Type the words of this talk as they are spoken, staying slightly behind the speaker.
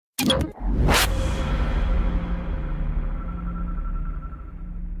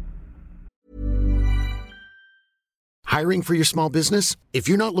Hiring for your small business? If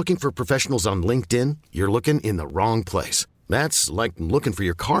you're not looking for professionals on LinkedIn, you're looking in the wrong place. That's like looking for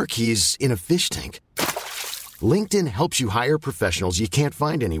your car keys in a fish tank. LinkedIn helps you hire professionals you can't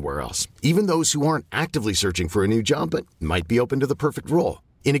find anywhere else, even those who aren't actively searching for a new job but might be open to the perfect role.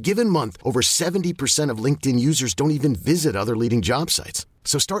 In a given month, over 70% of LinkedIn users don't even visit other leading job sites.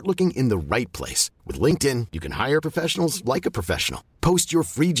 So start looking in the right place. With LinkedIn, you can hire professionals like a professional. Post your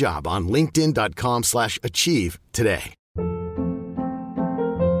free job on linkedin.com/achieve today.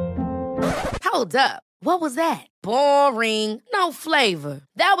 Hold up. What was that? Boring. No flavor.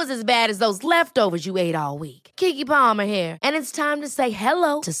 That was as bad as those leftovers you ate all week. Keke Palmer here, and it's time to say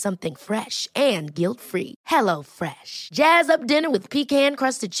hello to something fresh and guilt-free. Hello Fresh. Jazz up dinner with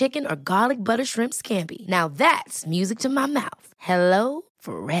pecan-crusted chicken or garlic butter shrimp scampi. Now that's music to my mouth. Hello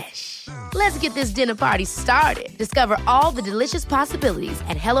Fresh. Let's get this dinner party started. Discover all the delicious possibilities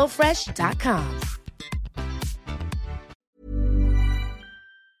at hellofresh.com.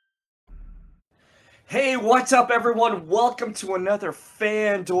 Hey, what's up, everyone? Welcome to another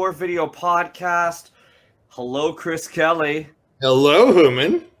Fandor video podcast. Hello, Chris Kelly. Hello,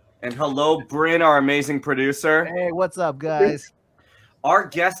 Human. And hello, Bryn, our amazing producer. Hey, what's up, guys? Our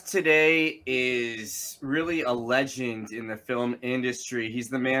guest today is really a legend in the film industry. He's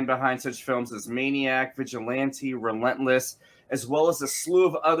the man behind such films as Maniac, Vigilante, Relentless, as well as a slew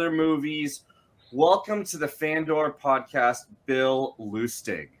of other movies. Welcome to the Fandor podcast, Bill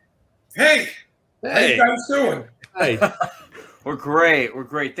Lustig. Hey! How you guys doing? Hey. We're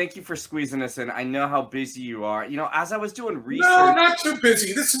great. Thank you for squeezing us in. I know how busy you are. You know, as I was doing research... No, not too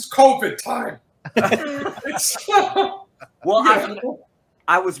busy. This is COVID time. Well, yeah.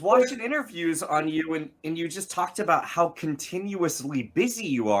 I was watching interviews on you, and you just talked about how continuously busy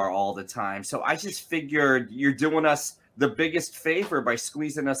you are all the time. So I just figured you're doing us the biggest favor by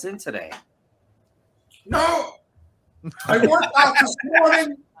squeezing us in today. No. I worked out this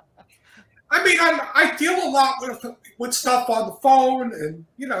morning. I mean, I deal a lot with stuff on the phone, and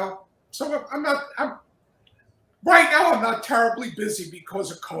so I'm right now. I'm not terribly busy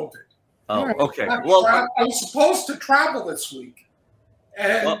because of COVID. Oh, okay. I was supposed to travel this week,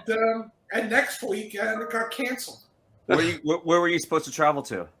 and next week, and it got canceled. Where were you supposed to travel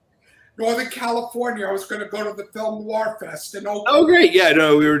to? Northern California. I was going to go to the Film Noir Fest in Oakland. Oh, great! Yeah,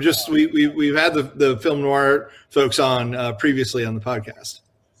 no, we were just we've had the Film Noir folks on previously on the podcast.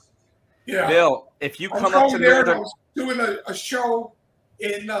 Yeah, Bill, if you come up to Northern, I was doing a show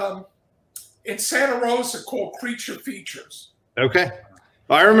in Santa Rosa called Creature Features. Okay,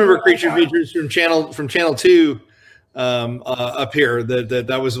 well, I remember Creature Features from Channel 2 up here.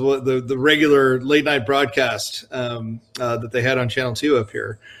 That was the regular late night broadcast that they had on Channel 2 up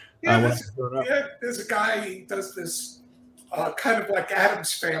here. There's a guy. He does this kind of like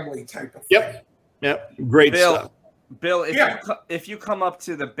Addams Family type of thing. Yep, great stuff. Bill, if you come up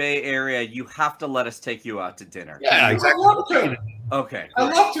to the Bay Area, you have to let us take you out to dinner. Yeah, exactly. I'd love to. Okay.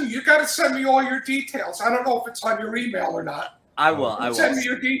 I'd love to. You got to send me all your details. I don't know if it's on your email or not. I will. Send me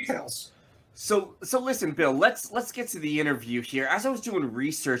your details. So listen, Bill. Let's get to the interview here. As I was doing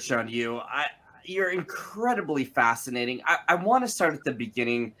research on you, you're incredibly fascinating. I want to start at the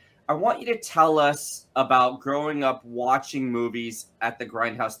beginning. I want you to tell us about growing up watching movies at the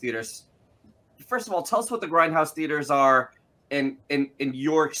Grindhouse Theaters. First of all, tell us what the Grindhouse Theaters are and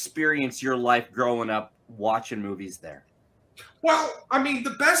your experience, your life growing up watching movies there. Well, I mean, the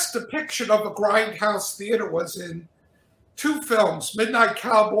best depiction of a Grindhouse Theater was in two films, Midnight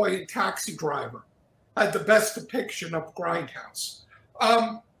Cowboy and Taxi Driver, had the best depiction of Grindhouse.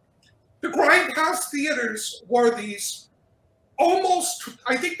 The Grindhouse Theaters were these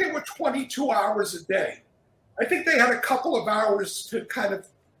I think they were 22 hours a day. I think they had a couple of hours to kind of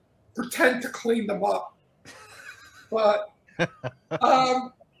pretend to clean them up. But,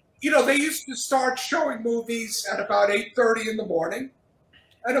 they used to start showing movies at about 8:30 in the morning,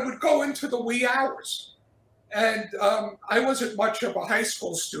 and it would go into the wee hours. And I wasn't much of a high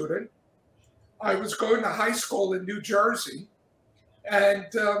school student. I was going to high school in New Jersey. And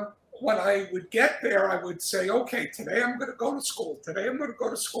when I would get there, I would say, okay, today I'm going to go to school.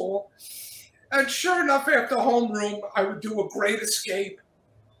 And sure enough, after homeroom, I would do a Great Escape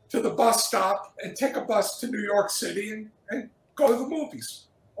to the bus stop and take a bus to New York City and go to the movies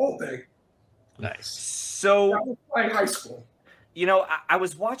all day. Nice. So that was my high school. I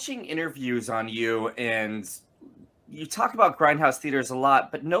was watching interviews on you, and you talk about Grindhouse Theaters a lot,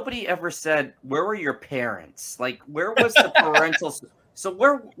 but nobody ever said, where were your parents? Like, where was the parental... So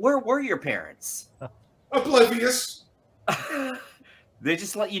where were your parents? Oblivious. They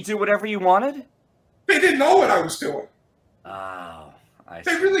just let you do whatever you wanted? They didn't know what I was doing. Oh, I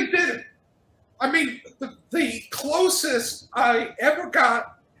They see. really didn't. I mean, the closest I ever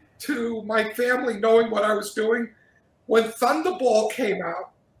got to my family knowing what I was doing, when Thunderball came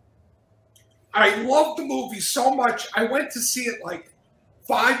out, I loved the movie so much, I went to see it like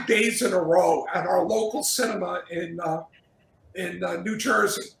 5 days in a row at our local cinema in New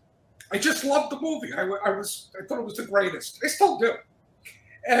Jersey. I just loved the movie. I thought it was the greatest. I still do.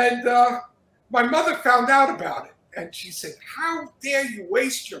 And my mother found out about it, and she said, "How dare you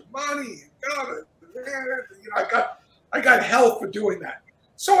waste your money?" I got hell for doing that.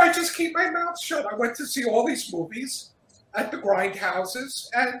 So I just keep my mouth shut. I went to see all these movies at the grindhouses,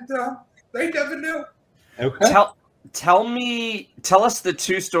 and they never knew. Okay. Tell us the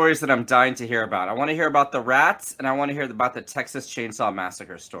 2 stories that I'm dying to hear about. I want to hear about the rats, and I want to hear about the Texas Chainsaw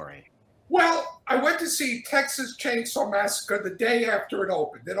Massacre story. Well, I went to see Texas Chainsaw Massacre the day after it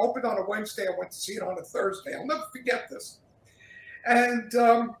opened. It opened on a Wednesday. I went to see it on a Thursday. I'll never forget this. And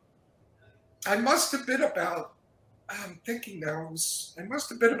I must have been about, I'm thinking now, I must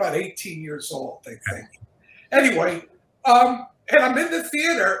have been about 18 years old, I think. Anyway, and I'm in the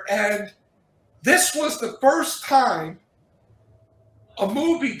theater, and this was the first time a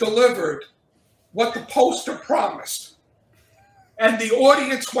movie delivered what the poster promised. And the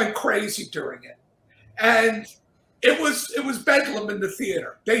audience went crazy during it. And it was bedlam in the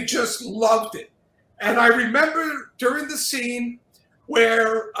theater. They just loved it. And I remember during the scene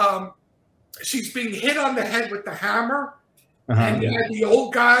where she's being hit on the head with the hammer, and you had the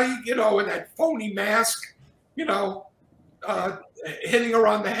old guy, in that phony mask, hitting her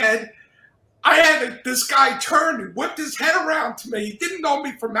on the head. I had this guy turn and whipped his head around to me. He didn't know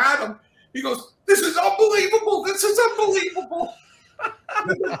me from Adam. He goes, "This is unbelievable. This is unbelievable."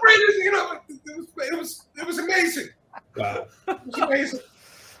 The greatest, it was amazing. Wow. It was amazing.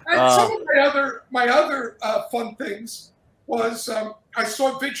 And some of my other fun things was I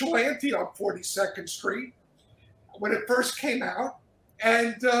saw Vigilante on 42nd Street when it first came out,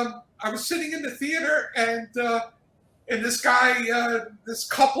 and I was sitting in the theater, and this guy, this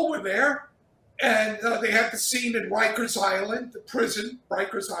couple were there, and they had the scene in Rikers Island, the prison,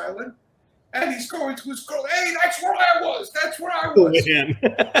 Rikers Island. And he's going to his girl, "Hey, that's where I was. That's where I was."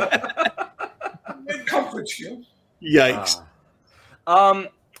 It comforts you. Yikes.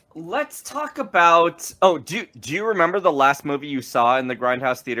 Let's talk about. Oh, do you remember the last movie you saw in the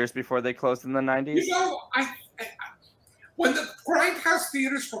Grindhouse theaters before they closed in the 90s? I when the Grindhouse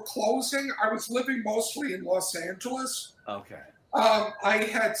theaters were closing, I was living mostly in Los Angeles. Okay. I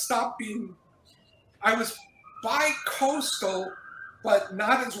had stopped being. I was bi-coastal, but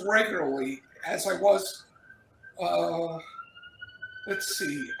not as regularly as I was. Let's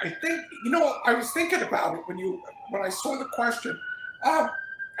see. I think I was thinking about it when I saw the question.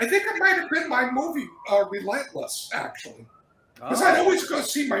 I think it might have been my movie Relentless, actually, because I'd always go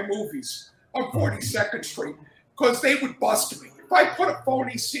see my movies on 42nd Street because they would bust me if I put a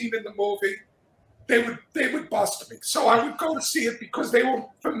phony scene in the movie. They would bust me, so I would go to see it because they were,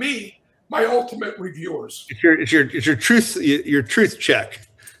 for me, my ultimate reviewers. It's your truth check.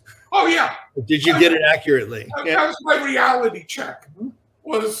 Oh yeah. Did you get it accurately? That was my reality check.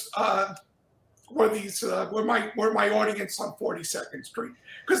 Was were my audience on 42nd Street,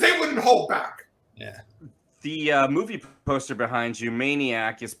 because they wouldn't hold back. Yeah. The movie poster behind you,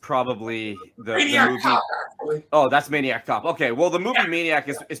 Maniac, is probably the movie. Cop, actually. Oh, that's Maniac Cop. Okay, well, the movie Maniac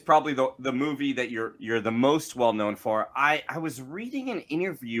is probably the movie that you're the most well known for. I was reading an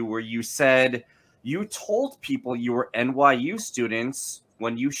interview where you said you told people you were NYU students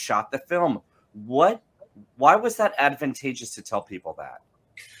when you shot the film. Why was that advantageous to tell people that?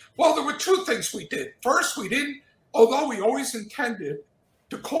 Well, there were 2 things we did. First, we didn't, although we always intended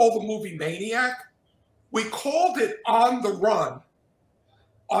to call the movie Maniac, we called it On the Run.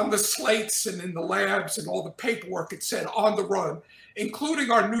 On the slates and in the labs and all the paperwork, it said On the Run, including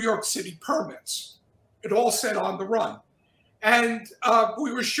our New York City permits. It all said On the Run. And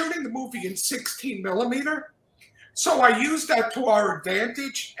we were shooting the movie in 16 millimeter. So I used that to our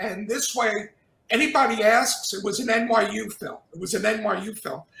advantage. And this way, anybody asks, it was an NYU film. It was an NYU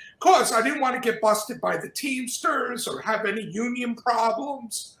film. Because I didn't want to get busted by the Teamsters or have any union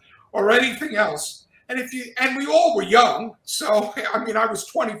problems or anything else. And we all were young. So, I mean, I was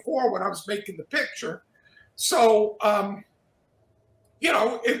 24 when I was making the picture. So, we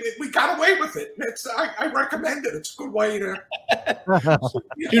got away with it. I recommend it. It's a good way to.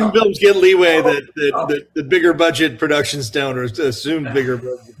 Student films get leeway that the bigger budget productions don't, or assume bigger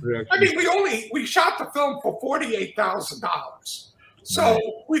budget productions. I mean, we shot the film for $48,000, so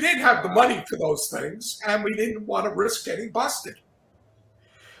we didn't have the money for those things, and we didn't want to risk getting busted.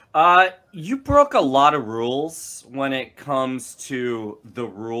 You broke a lot of rules when it comes to the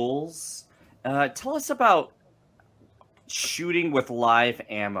rules. Tell us about shooting with live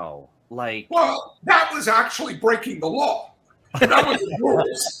ammo. Well, that was actually breaking the law. That was the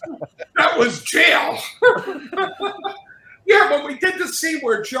rules. That was jail. Yeah, when we did the scene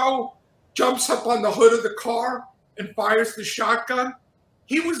where Joe jumps up on the hood of the car and fires the shotgun,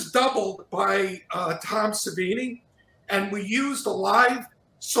 he was doubled by Tom Savini, and we used a live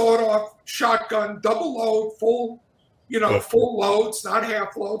sawed-off shotgun, double load, full loads, not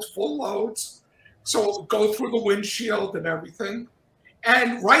half loads, full loads. So it would go through the windshield and everything.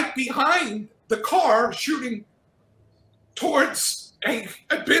 And right behind the car, shooting towards a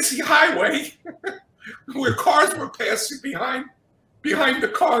busy highway where cars were passing behind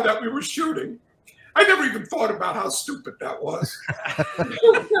the car that we were shooting. I never even thought about how stupid that was. A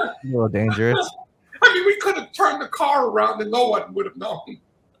little dangerous. I mean, we could have turned the car around and no one would have known.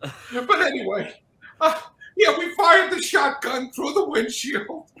 But anyway, we fired the shotgun through the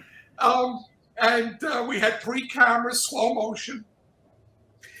windshield. And we had 3 cameras, slow motion.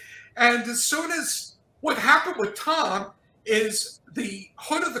 And as soon as what happened with Tom is the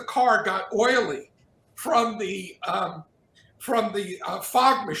hood of the car got oily from the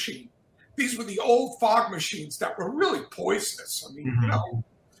fog machine. These were the old fog machines that were really poisonous. I mean,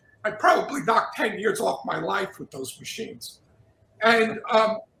 I probably knocked 10 years off my life with those machines. And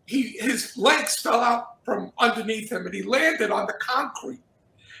his legs fell out from underneath him and he landed on the concrete.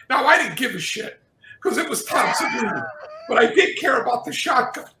 Now, I didn't give a shit because it was Tom Savini, but I did care about the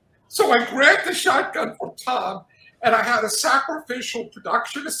shotgun. So I grabbed the shotgun from Tom and I had a sacrificial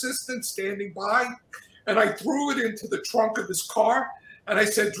production assistant standing by and I threw it into the trunk of his car and I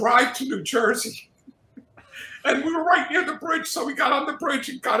said, drive to New Jersey. And we were right near the bridge, so we got on the bridge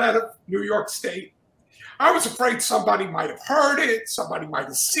and got out of New York State. I was afraid somebody might have heard it, somebody might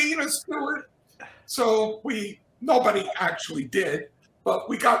have seen us do it. So nobody actually did, but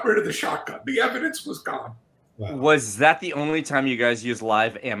we got rid of the shotgun. The evidence was gone. Wow. Was that the only time you guys used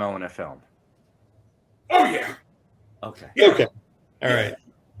live ammo in a film? Oh, yeah. Okay. Yeah. Okay. All right.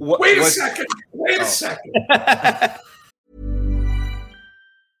 Wait a second. Wait a second.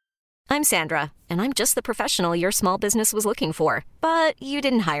 I'm Sandra, and I'm just the professional your small business was looking for. But you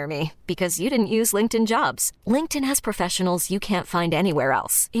didn't hire me because you didn't use LinkedIn Jobs. LinkedIn has professionals you can't find anywhere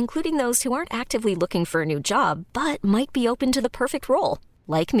else, including those who aren't actively looking for a new job, but might be open to the perfect role,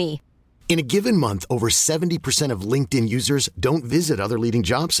 like me. In a given month, over 70% of LinkedIn users don't visit other leading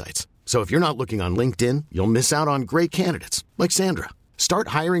job sites. So if you're not looking on LinkedIn, you'll miss out on great candidates like Sandra. Start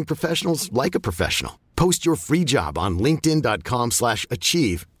hiring professionals like a professional. Post your free job on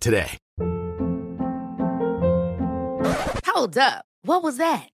linkedin.com/achieve today. Hold up. What was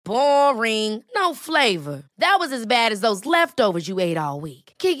that? Boring. No flavor. That was as bad as those leftovers you ate all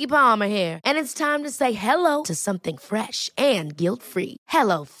week. Keke Palmer here, and it's time to say hello to something fresh and guilt-free.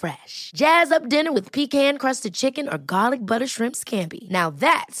 Hello Fresh. Jazz up dinner with pecan-crusted chicken or garlic butter shrimp scampi. Now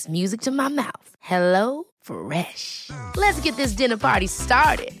that's music to my mouth. Hello Fresh. Let's get this dinner party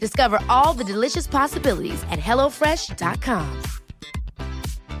started. Discover all the delicious possibilities at HelloFresh.com.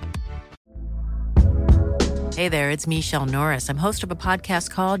 Hey there, it's Michelle Norris. I'm host of a podcast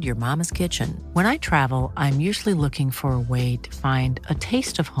called Your Mama's Kitchen. When I travel, I'm usually looking for a way to find a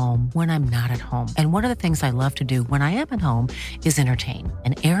taste of home when I'm not at home. And one of the things I love to do when I am at home is entertain.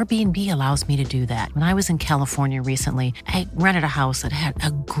 And Airbnb allows me to do that. When I was in California recently, I rented a house that had a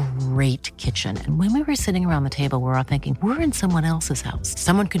great kitchen. And when we were sitting around the table, we were all thinking, we're in someone else's house.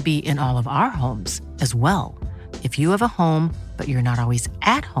 Someone could be in all of our homes as well. If you have a home, but you're not always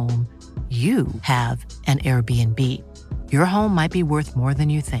at home, you have an Airbnb. Your home might be worth more than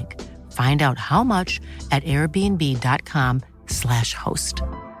you think. Find out how much at airbnb.com/host.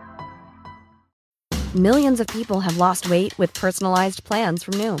 Millions of people have lost weight with personalized plans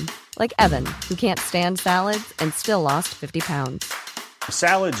from Noom. Like Evan, who can't stand salads and still lost 50 pounds.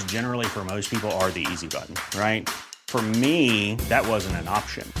 Salads generally for most people are the easy button, right? For me, that wasn't an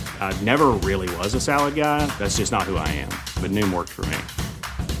option. I never really was a salad guy. That's just not who I am. But Noom worked for me.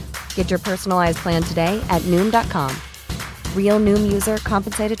 Get your personalized plan today at Noom.com. Real Noom user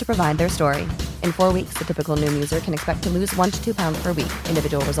compensated to provide their story. In 4 weeks, the typical Noom user can expect to lose 1 to 2 pounds per week.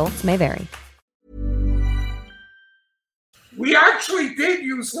 Individual results may vary. We actually did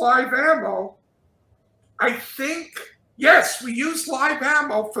use live ammo. I think, yes, we used live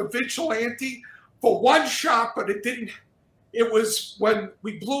ammo for Vigilante for one shot, but it didn't. It was when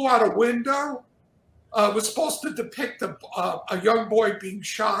we blew out a window. It was supposed to depict a young boy being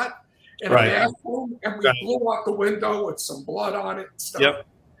shot in a bathroom, and we blew out the window with some blood on it and stuff. Yep.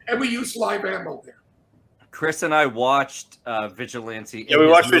 And we used live ammo there. Chris and I watched Vigilante. Yeah, we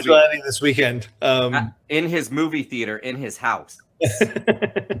watched Vigilante this weekend. In his movie theater, in his house.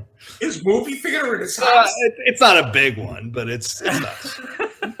 His movie theater in his house? It's not a big one, but it's nice.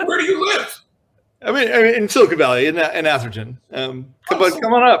 Where do you live? I mean, in Silicon Valley, in Atherton. Come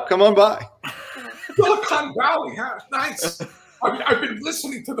on up. Come on by. Silicon Valley, huh? Nice. I've been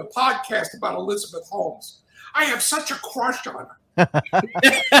listening to the podcast about Elizabeth Holmes. I have such a crush on her.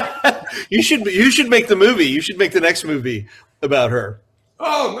 You should make the movie. You should make the next movie about her.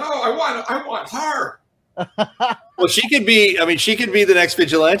 Oh no, I want her. Well, she could be the next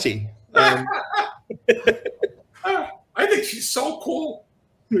Vigilante. I think she's so cool.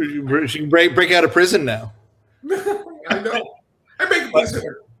 She can break out of prison now. I know. I make a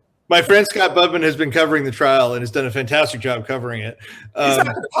visitor. My friend Scott Bubman has been covering the trial and has done a fantastic job covering it. Is that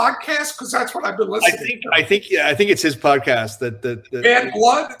the podcast? Because that's what I've been listening to. I think it's his podcast that Bad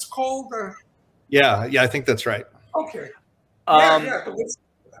Blood, it's called. Yeah, I think that's right. Okay.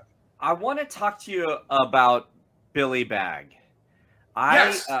 I want to talk to you about Billy Bragg.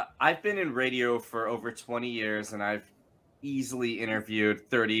 I've been in radio for over 20 years, and I've easily interviewed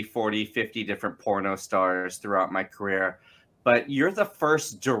 30, 40, 50 different porno stars throughout my career. But you're the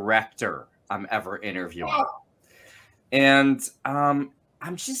first director I'm ever interviewing. And I'm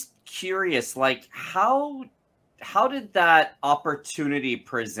just curious, like, how did that opportunity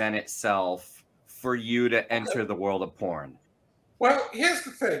present itself for you to enter the world of porn? Well, here's the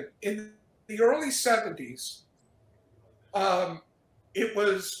thing. In the early 70s, it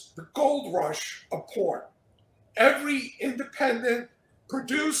was the gold rush of porn. Every independent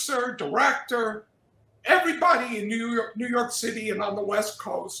producer, director, everybody in New York City and on the West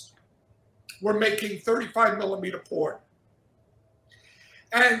Coast were making 35 millimeter porn.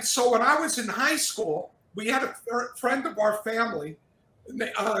 And so when I was in high school, we had a friend of our family,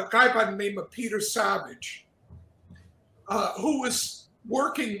 a guy by the name of Peter Savage, who was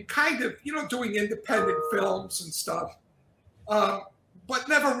working kind of, doing independent films and stuff, but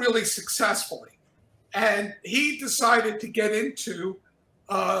never really successfully. And he decided to get into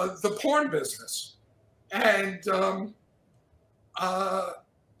the porn business. And I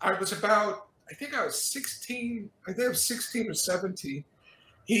was I think I was 16. I think I was 16 or 17.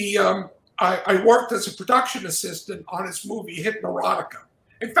 I worked as a production assistant on his movie Hypnerotica.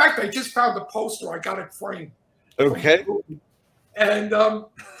 In fact, I just found the poster. I got it framed. Okay. And then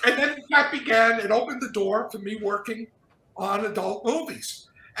that began. It opened the door to me working on adult movies.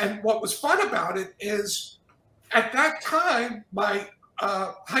 And what was fun about it is, at that time, my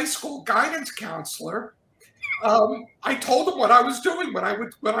high school guidance counselor, I told him what I was doing when I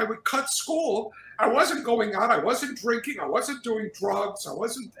would cut school. I wasn't going out. I wasn't drinking. I wasn't doing drugs. I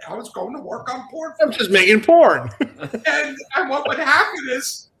was going to work on porn. I'm just making porn. and what would happen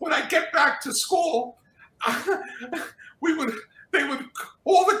is, when I get back to school,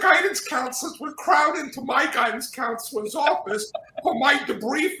 all the guidance counselors would crowd into my guidance counselor's office for my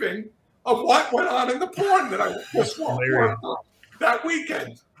debriefing of what went on in the porn that I was worked on that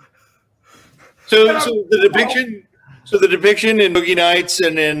weekend. So the depiction in Boogie Nights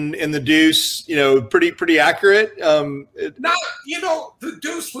and in The Deuce, pretty accurate. The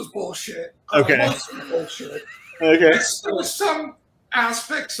Deuce was bullshit. Okay. Mostly bullshit. Okay. There was some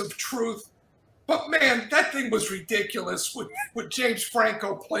aspects of truth, but man, that thing was ridiculous with James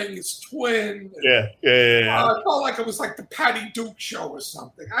Franco playing his twin. Yeah. I felt like it was like the Patty Duke show or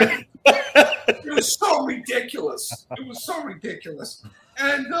something. It was so ridiculous.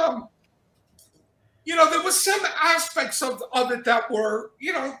 And there was some aspects of it that were,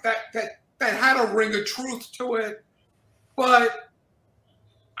 that had a ring of truth to it, but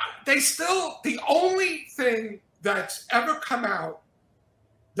the only thing that's ever come out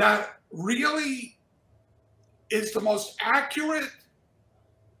that really is the most accurate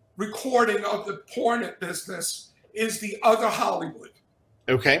recording of the porn business is The Other Hollywood.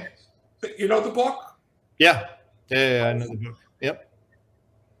 Okay. You know the book? Yeah, I know the book. Yep.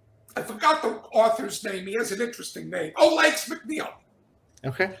 I forgot the author's name. He has an interesting name. Oh, Legs McNeil.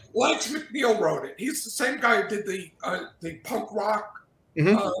 Okay. Legs McNeil wrote it. He's the same guy who did the punk rock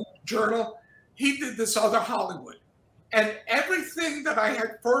journal. He did This Other Hollywood. And everything that I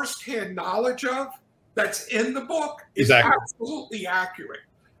had firsthand knowledge of that's in the book is absolutely accurate.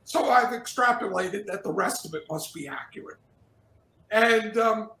 So I've extrapolated that the rest of it must be accurate. And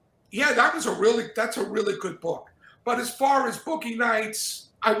that's a really good book. But as far as Boogie Nights,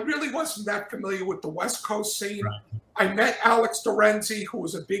 I really wasn't that familiar with the West Coast scene. Right. I met Alex Dorenzi, who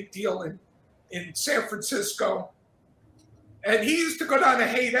was a big deal in San Francisco. And he used to go down to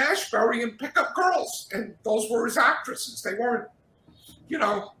Haight-Ashbury and pick up girls. And those were his actresses. They weren't,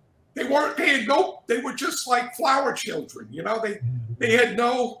 They were just like flower children, you know. They had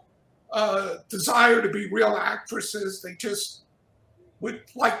no desire to be real actresses. They just would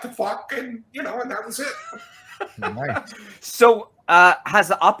like to fuck, and you know, and that was it. Nice. So, has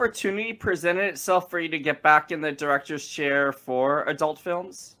the opportunity presented itself for you to get back in the director's chair for adult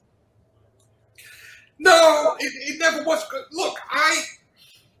films? No, it never was good. Look,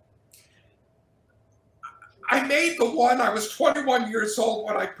 I made the one. I was 21 years old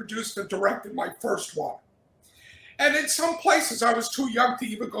when I produced and directed my first one. And in some places, I was too young to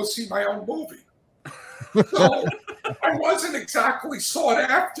even go see my own movie. So I wasn't exactly sought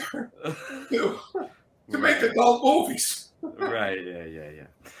after to make adult movies. Right, yeah.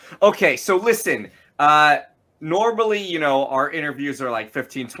 Okay, so listen, normally, you know, our interviews are like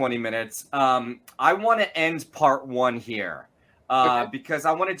 15, 20 minutes. I want to end part one here. Because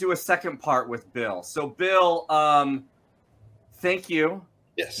I want to do a second part with Bill. So, Bill, thank you.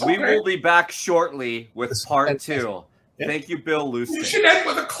 Yes. We will be back shortly with part two. Yeah. Thank you, Bill Lustig. You should end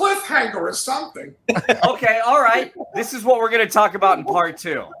with a cliffhanger or something. Okay, all right. This is what we're going to talk about in part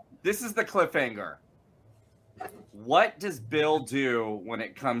two. This is the cliffhanger. What does Bill do when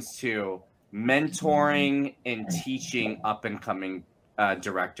it comes to mentoring and teaching up-and-coming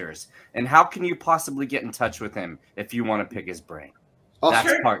directors, and how can you possibly get in touch with him if you want to pick his brain?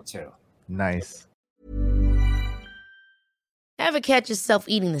 That's part two. Nice. Ever catch yourself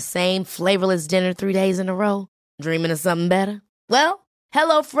eating the same flavorless dinner 3 days in a row? Dreaming of something better? Well,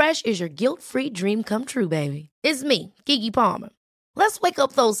 HelloFresh is your guilt-free dream come true, baby. It's me, Keke Palmer. Let's wake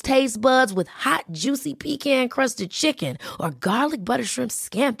up those taste buds with hot, juicy pecan-crusted chicken or garlic butter shrimp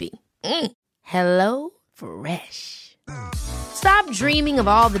scampi. HelloFresh. Stop dreaming of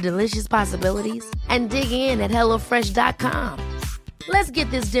all the delicious possibilities and dig in at HelloFresh.com. Let's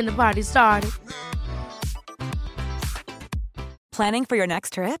get this dinner party started. Planning for your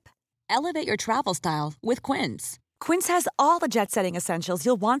next trip? Elevate your travel style with Quince. Quince has all the jet-setting essentials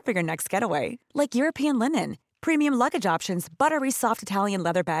you'll want for your next getaway, like European linen, premium luggage options, buttery soft Italian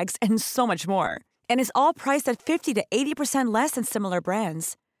leather bags, and so much more. And is all priced at 50 to 80% less than similar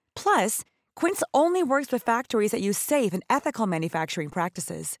brands. Plus, Quince only works with factories that use safe and ethical manufacturing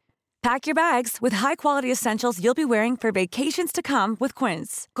practices. Pack your bags with high-quality essentials you'll be wearing for vacations to come with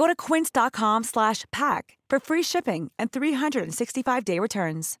Quince. Go to quince.com/pack for free shipping and 365-day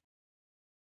returns.